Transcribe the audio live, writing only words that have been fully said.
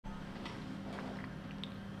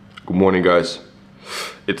Good morning, guys.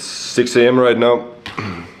 It's 6 a.m. right now.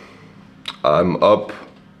 I'm up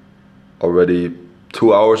already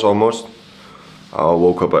 2 hours almost. I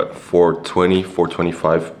woke up at 4:20,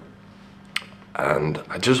 4:25. And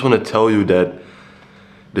I just want to tell you that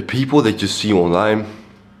the people that you see online,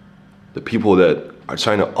 the people that are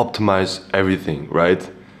trying to optimize everything, right?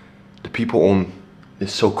 The people on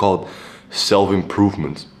this so-called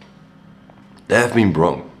self-improvement, they have been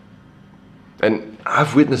wrong. And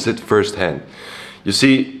I've witnessed it firsthand. You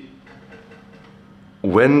see,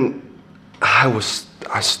 when I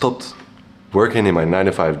stopped working in my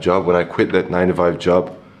 9-to-5 job, when I quit that 9-to-5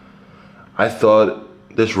 job, I thought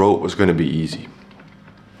this road was gonna be easy.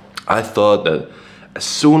 I thought that as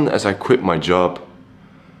soon as I quit my job,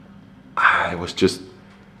 I was just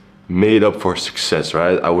made up for success,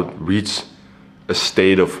 right? I would reach a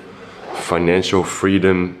state of financial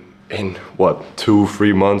freedom in what,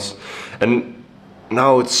 2-3 months? And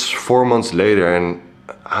now it's 4 months later and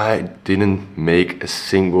I didn't make a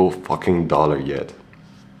single fucking dollar yet.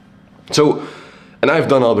 So, and I've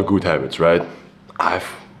done all the good habits, right? I've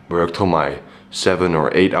worked on my 7 or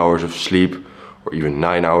 8 hours of sleep, or even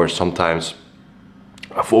 9 hours sometimes.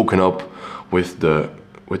 I've woken up with the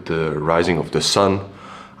rising of the sun.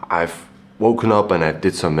 I've woken up and I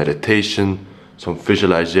did some meditation, some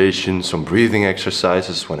visualization, some breathing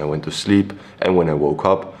exercises when I went to sleep and when I woke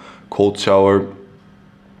up, cold shower,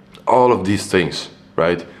 all of these things,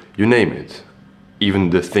 right? You name it. Even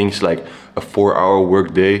the things like a 4-hour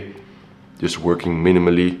work day, just working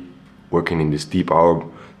minimally, working in these deep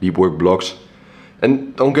work blocks.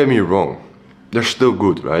 And don't get me wrong, they're still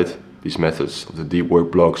good, right? These methods of the deep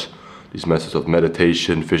work blocks, these methods of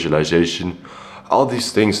meditation, visualization, all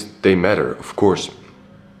these things, they matter, of course.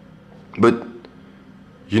 But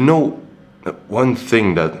you know, one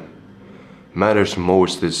thing that matters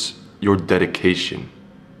most is your dedication.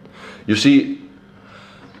 You see,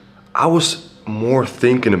 I was more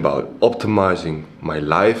thinking about optimizing my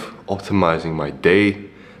life, optimizing my day,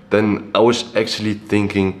 than I was actually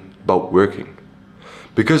thinking about working.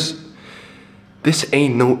 Because this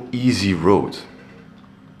ain't no easy road.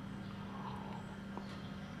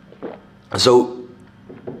 So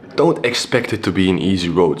don't expect it to be an easy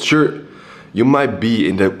road. Sure, you might be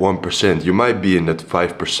in that 1%, you might be in that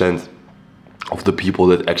 5% of the people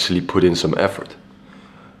that actually put in some effort.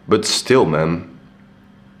 But still, man,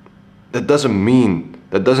 that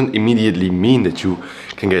doesn't immediately mean that you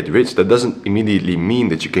can get rich. That doesn't immediately mean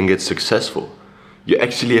that you can get successful. You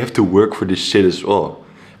actually have to work for this shit as well.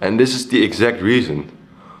 And this is the exact reason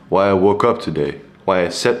why I woke up today, why I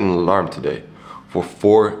set an alarm today for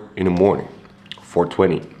 4 in the morning,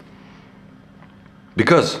 4:20.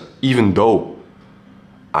 Because even though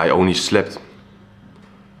I only slept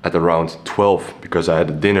at around 12 because I had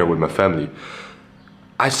a dinner with my family,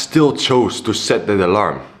 I still chose to set that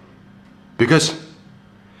alarm. Because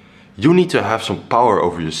you need to have some power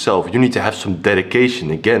over yourself. You need to have some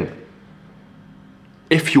dedication again.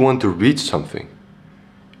 If you want to reach something,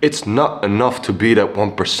 it's not enough to be that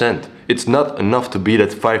 1%. It's not enough to be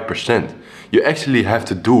that 5%. You actually have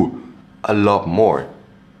to do a lot more.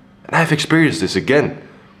 And I've experienced this again.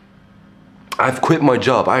 I've quit my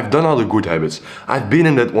job. I've done all the good habits. I've been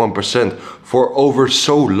in that 1% for over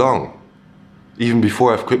so long. Even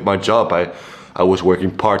before I've quit my job, I was working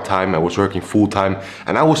part-time, I was working full-time,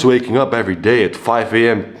 and I was waking up every day at 5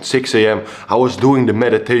 a.m., 6 a.m. I was doing the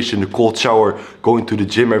meditation, the cold shower, going to the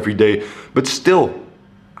gym every day. But still,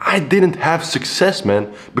 I didn't have success, man,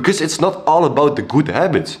 because it's not all about the good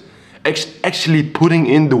habits. Actually putting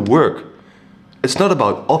in the work. It's not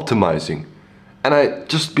about optimizing. And I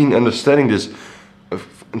just been understanding this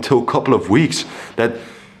until a couple of weeks, that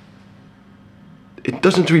it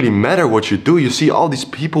doesn't really matter what you do. You see all these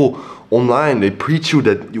people online, they preach you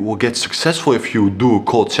that you will get successful if you do a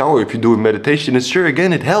cold shower, if you do a meditation, and sure,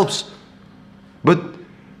 again, it helps. But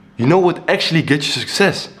you know what actually gets you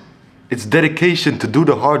success? It's dedication to do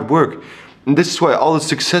the hard work. And this is why all the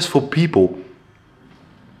successful people,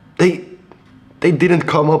 they didn't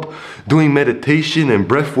come up doing meditation and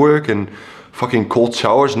breath work and fucking cold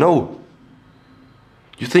showers, no.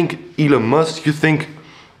 You think Elon Musk, you think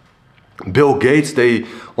Bill Gates,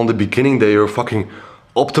 on the beginning they were fucking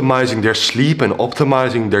optimizing their sleep and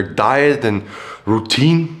optimizing their diet and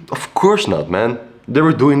routine? Of course not, man. They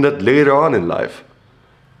were doing that later on in life.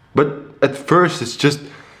 But at first it's just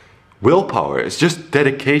willpower, it's just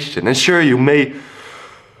dedication. And sure, you may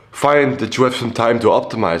find that you have some time to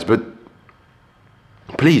optimize, but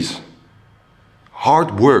please,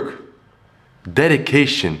 hard work,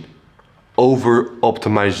 dedication over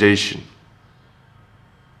optimization.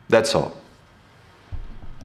 That's all.